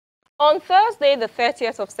On Thursday, the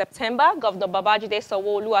 30th of September, Governor Babajide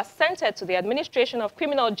Sanwo-Olu assented to the Administration of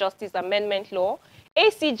Criminal Justice Amendment Law,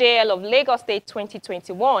 ACJL of Lagos State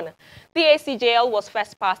 2021. The ACJL was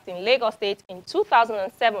first passed in Lagos State in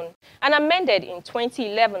 2007 and amended in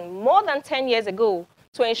 2011, more than 10 years ago,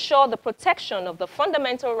 to ensure the protection of the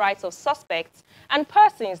fundamental rights of suspects and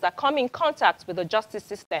persons that come in contact with the justice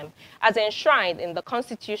system, as enshrined in the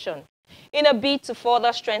Constitution. In a bid to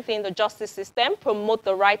further strengthen the justice system, promote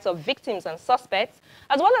the rights of victims and suspects,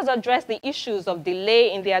 as well as address the issues of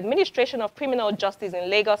delay in the administration of criminal justice in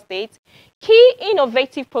Lagos State, key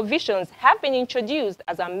innovative provisions have been introduced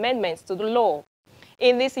as amendments to the law.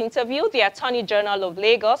 In this interview, the Attorney General of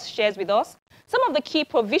Lagos shares with us some of the key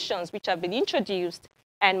provisions which have been introduced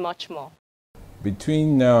and much more.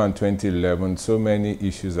 Between now and 2011, so many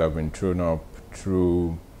issues have been thrown up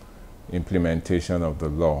through implementation of the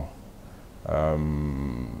law.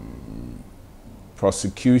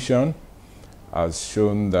 Prosecution has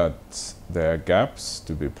shown that there are gaps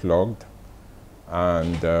to be plugged,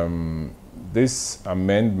 and this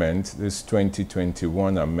amendment, this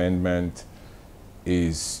 2021 amendment,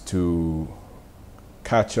 is to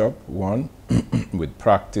catch up, one, with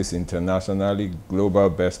practice internationally, global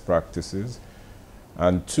best practices,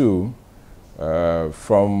 and two,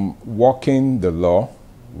 from working the law,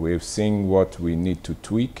 we've seen what we need to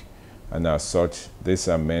tweak, and as such, this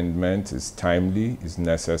amendment is timely, is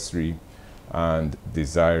necessary, and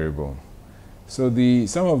desirable. So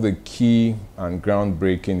some of the key and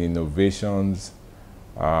groundbreaking innovations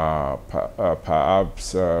are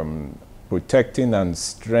perhaps protecting and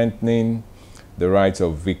strengthening the rights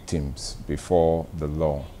of victims before the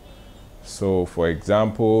law. So, for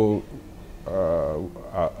example,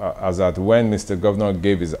 as at when Mr. Governor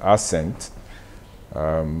gave his assent,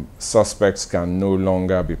 suspects can no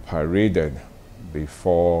longer be paraded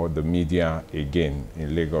before the media again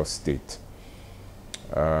in Lagos State.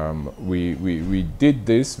 We did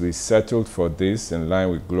this, we settled for this in line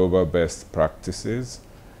with global best practices.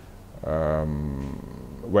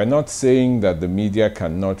 We're not saying that the media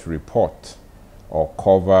cannot report or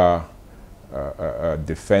cover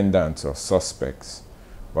defendants or suspects,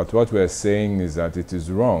 but what we're saying is that it is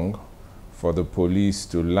wrong for the police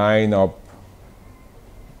to line up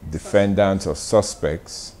defendants or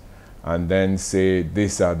suspects and then say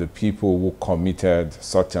these are the people who committed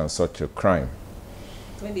such and such a crime.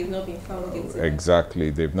 When they've not been found guilty. Exactly,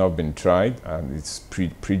 they've not been tried and it's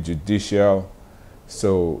prejudicial,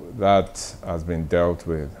 so that has been dealt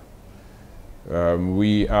with.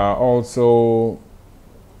 We are also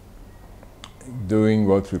doing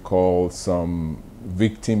what we call some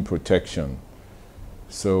victim protection.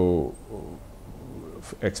 So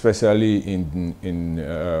especially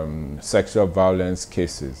in sexual violence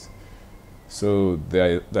cases. So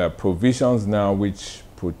there are provisions now which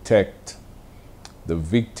protect the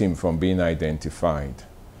victim from being identified.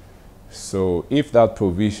 So if that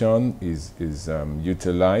provision is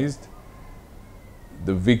utilized,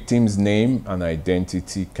 the victim's name and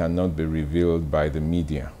identity cannot be revealed by the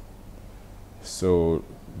media. So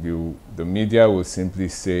the media will simply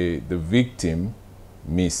say the victim,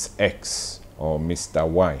 Miss X, or Mr.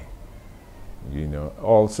 Y. You know,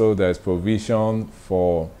 also there's provision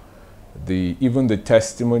for even the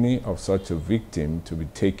testimony of such a victim to be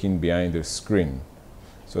taken behind a screen,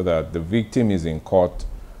 so that the victim is in court,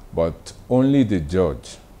 but only the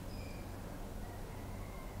judge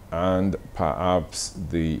and perhaps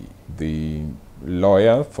the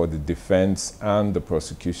lawyer for the defense and the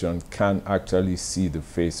prosecution can actually see the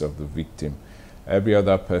face of the victim. Every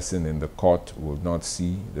other person in the court would not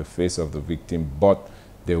see the face of the victim, but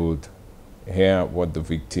they would hear what the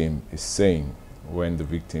victim is saying when the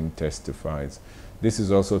victim testifies. This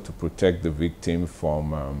is also to protect the victim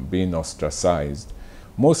from being ostracized.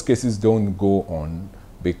 Most cases don't go on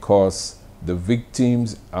because the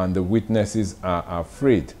victims and the witnesses are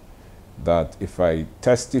afraid that if I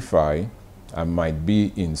testify, I might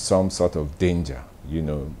be in some sort of danger, you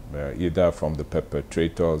know, either from the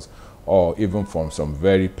perpetrators or even from some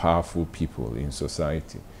very powerful people in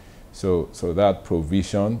society. So that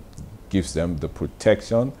provision gives them the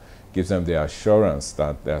protection, gives them the assurance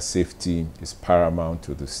that their safety is paramount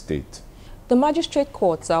to the state. The magistrate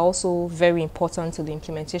courts are also very important to the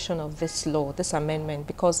implementation of this law, this amendment,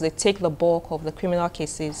 because they take the bulk of the criminal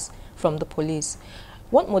cases from the police.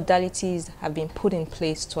 What modalities have been put in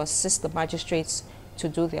place to assist the magistrates to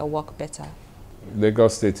do their work better?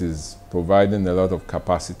 Lagos State is providing a lot of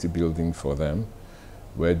capacity building for them.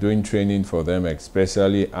 We're doing training for them,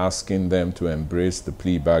 especially asking them to embrace the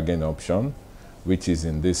plea bargain option, which has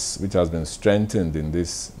been strengthened in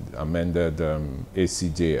this amended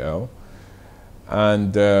ACJL.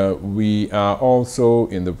 And we are also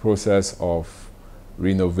in the process of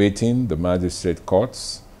renovating the magistrate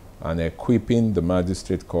courts and equipping the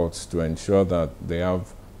magistrate courts to ensure that they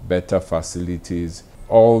have better facilities.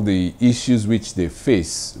 All the issues which they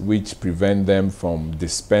face, which prevent them from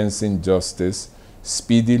dispensing justice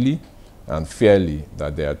speedily and fairly,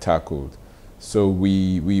 that they are tackled. So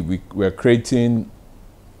we're creating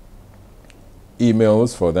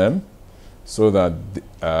emails for them so that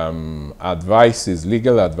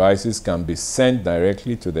legal advices can be sent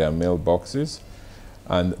directly to their mailboxes,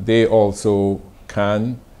 and they also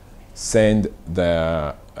can send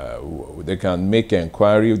their they can make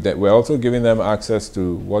inquiry. That we're also giving them access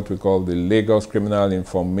to what we call the Lagos Criminal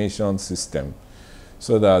Information System,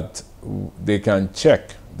 so that they can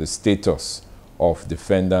check the status of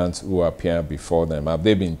defendants who appear before them. Have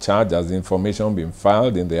they been charged? Has the information been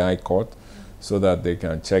filed in the High Court? So that they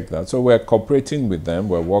can check that. So we're cooperating with them.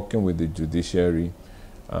 We're working with the judiciary,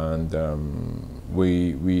 and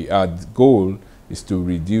our goal is to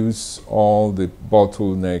reduce all the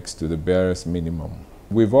bottlenecks to the barest minimum.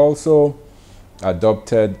 We've also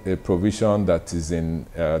adopted a provision that is in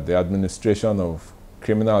the Administration of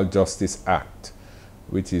Criminal Justice Act,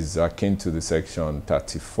 which is akin to the Section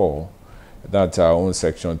 34. That's our own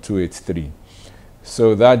Section 283.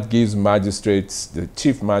 So that gives magistrates, the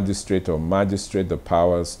chief magistrate or magistrate, the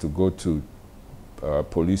powers to go to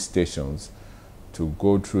police stations, to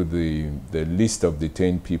go through the list of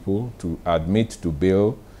detained people, to admit to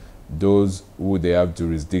bail those who they have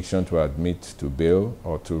jurisdiction to admit to bail,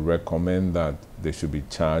 or to recommend that they should be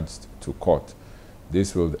charged to court.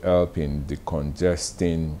 This will help in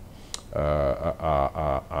decongesting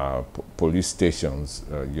our police stations,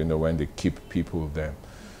 when they keep people there.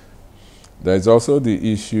 There's also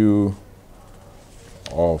the issue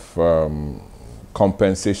of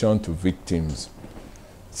compensation to victims.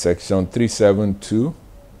 Section 372,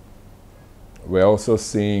 we're also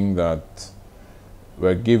seeing that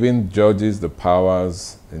we're giving judges the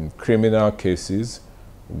powers in criminal cases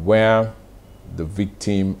where the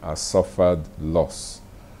victim has suffered loss,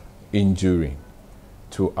 injury,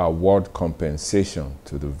 to award compensation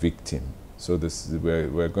to the victim. So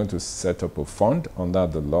we're going to set up a fund under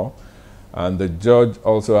the law, and the judge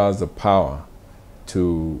also has the power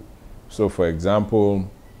to, so for example,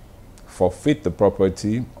 forfeit the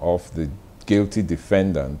property of the guilty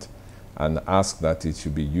defendant and ask that it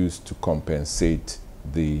should be used to compensate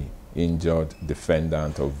the injured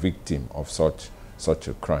defendant or victim of such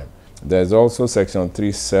a crime. There's also Section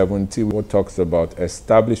 370, which talks about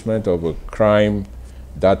establishment of a crime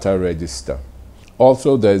data register.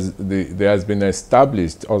 Also, there has been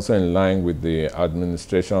established, also in line with the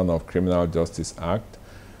Administration of Criminal Justice Act,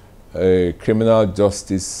 a Criminal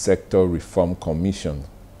Justice Sector Reform Commission,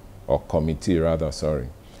 or committee rather, sorry.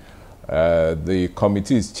 The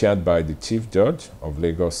committee is chaired by the Chief Judge of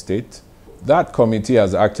Lagos State. That committee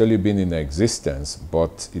has actually been in existence,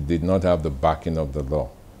 but it did not have the backing of the law.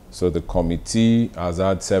 So the committee has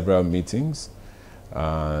had several meetings,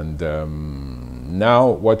 and now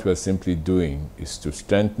what we're simply doing is to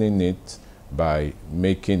strengthen it by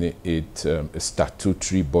making it a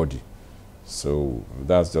statutory body. So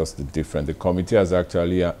that's just the difference. The committee has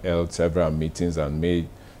actually held several meetings and made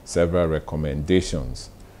several recommendations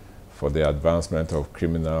for the advancement of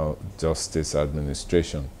criminal justice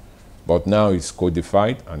administration. But now it's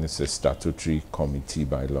codified and it's a statutory committee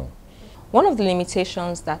by law. One of the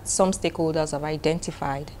limitations that some stakeholders have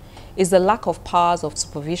identified is the lack of powers of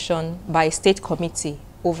supervision by a state committee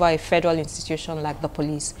over a federal institution like the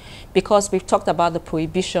police, because we've talked about the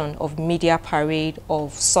prohibition of media parade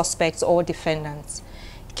of suspects or defendants.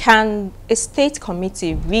 Can a state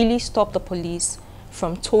committee really stop the police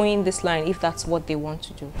from towing this line if that's what they want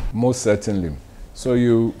to do? Most certainly.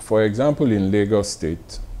 So for example, in Lagos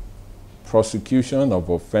State, prosecution of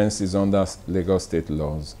offenses under Lagos State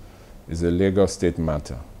laws is a Lagos State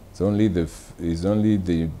matter. It's only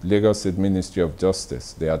the Lagos State Ministry of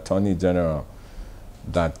Justice, the Attorney General,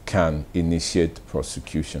 that can initiate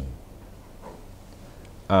prosecution.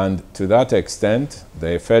 And to that extent,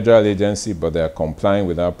 they're a federal agency, but they are complying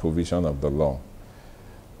with that provision of the law.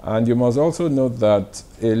 And you must also note that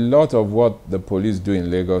a lot of what the police do in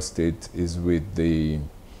Lagos State is with the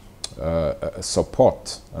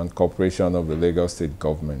support and cooperation of the Lagos State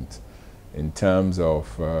government in terms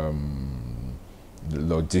of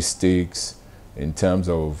logistics, in terms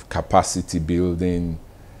of capacity building,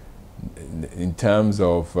 in terms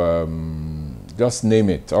of just name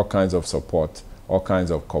it, all kinds of support, all kinds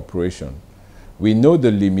of cooperation. We know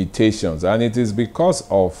the limitations, and it is because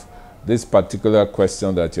of this particular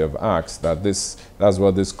question that you have asked that that's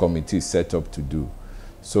what this committee is set up to do.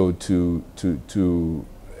 So to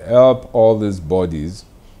help all these bodies,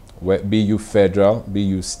 be you federal, be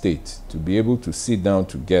you state, to be able to sit down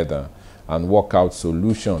together and work out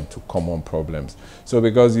solutions to common problems. So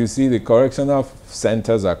because you see, the correctional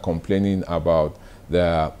centers are complaining about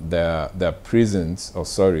their prisons, or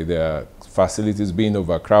sorry, their facilities being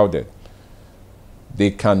overcrowded.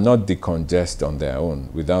 They cannot decongest on their own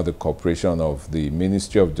without the cooperation of the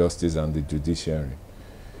Ministry of Justice and the judiciary.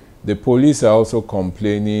 The police are also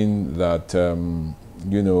complaining that,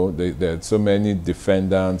 you know, there are so many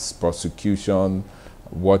defendants, prosecution,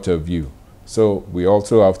 what have you. So we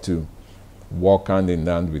also have to work hand in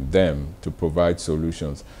hand with them to provide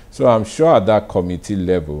solutions. So I'm sure at that committee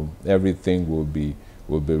level, everything will be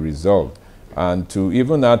resolved. And to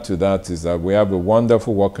even add to that is that we have a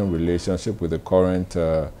wonderful working relationship with the current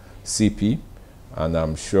CP, and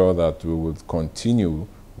I'm sure that we will continue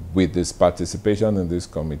with this participation in this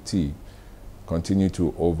committee, continue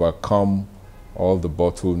to overcome all the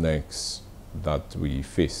bottlenecks that we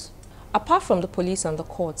face. Apart from the police and the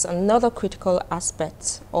courts, another critical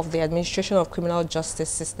aspect of the administration of criminal justice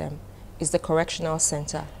system is the correctional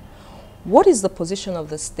center. What is the position of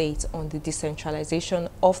the state on the decentralization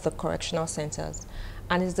of the correctional centers?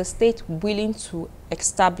 And is the state willing to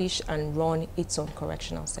establish and run its own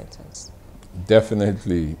correctional centers?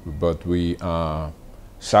 Definitely, but we are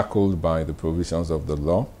shackled by the provisions of the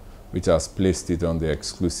law, which has placed it on the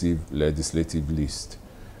exclusive legislative list.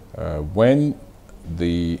 When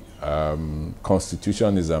the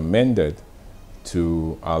Constitution is amended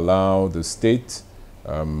to allow the state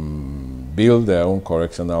build their own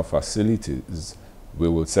correctional facilities, we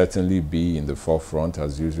will certainly be in the forefront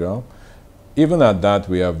as usual. Even at that,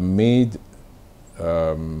 we have made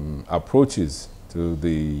approaches to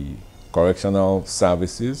the correctional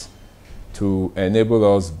services to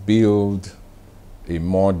enable us build a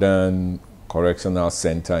modern correctional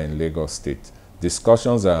center in Lagos State.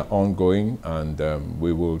 Discussions are ongoing, and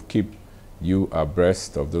we will keep you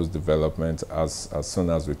abreast of those developments as soon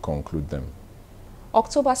as we conclude them.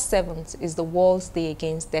 October 7th is the World's Day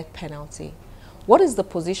Against Death Penalty. What is the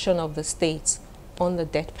position of the state on the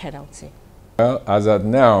death penalty? Well, as of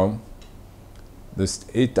now, the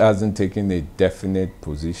state hasn't taken a definite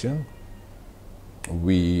position.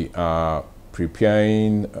 We are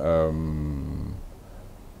preparing an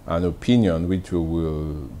opinion which we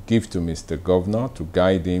will give to Mr. Governor to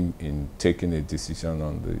guide him in taking a decision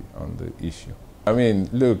on the issue. I mean,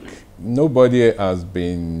 look, nobody has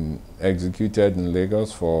been executed in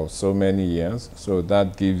Lagos for so many years, so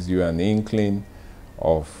that gives you an inkling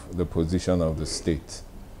of the position of the state.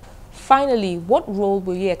 Finally, what role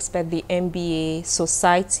will you expect the NBA,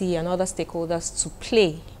 society, and other stakeholders to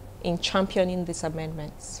play in championing these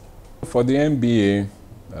amendments? For the NBA,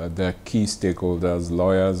 the key stakeholders,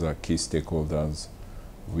 lawyers are key stakeholders.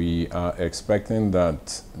 We are expecting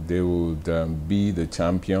that they would be the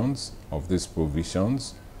champions of these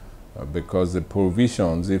provisions because the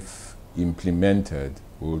provisions, if implemented,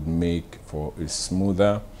 would make for a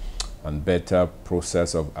smoother and better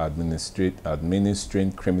process of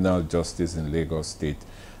administering criminal justice in Lagos State.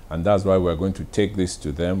 And that's why we're going to take this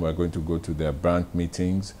to them. We're going to go to their branch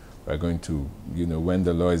meetings. We're going to, you know, when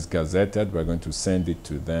the law is gazetted, we're going to send it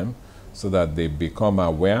to them so that they become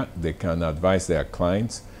aware, they can advise their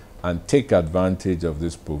clients and take advantage of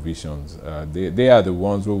these provisions. They are the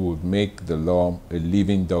ones who would make the law a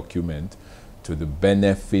living document to the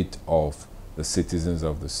benefit of the citizens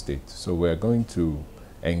of the state. So we're going to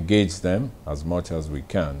engage them as much as we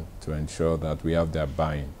can to ensure that we have their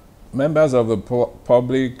buy-in. Members of the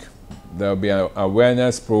public, there will be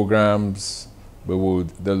awareness programs.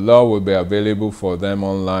 The law will be available for them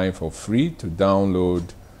online for free to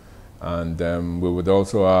download, and we would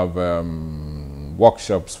also have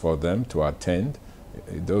workshops for them to attend,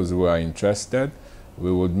 those who are interested.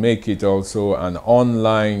 We would make it also an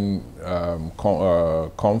online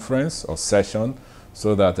conference or session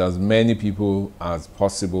so that as many people as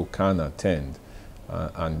possible can attend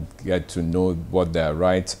and get to know what their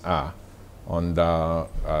rights are under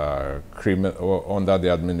the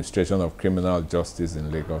administration of criminal justice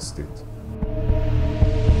in Lagos State.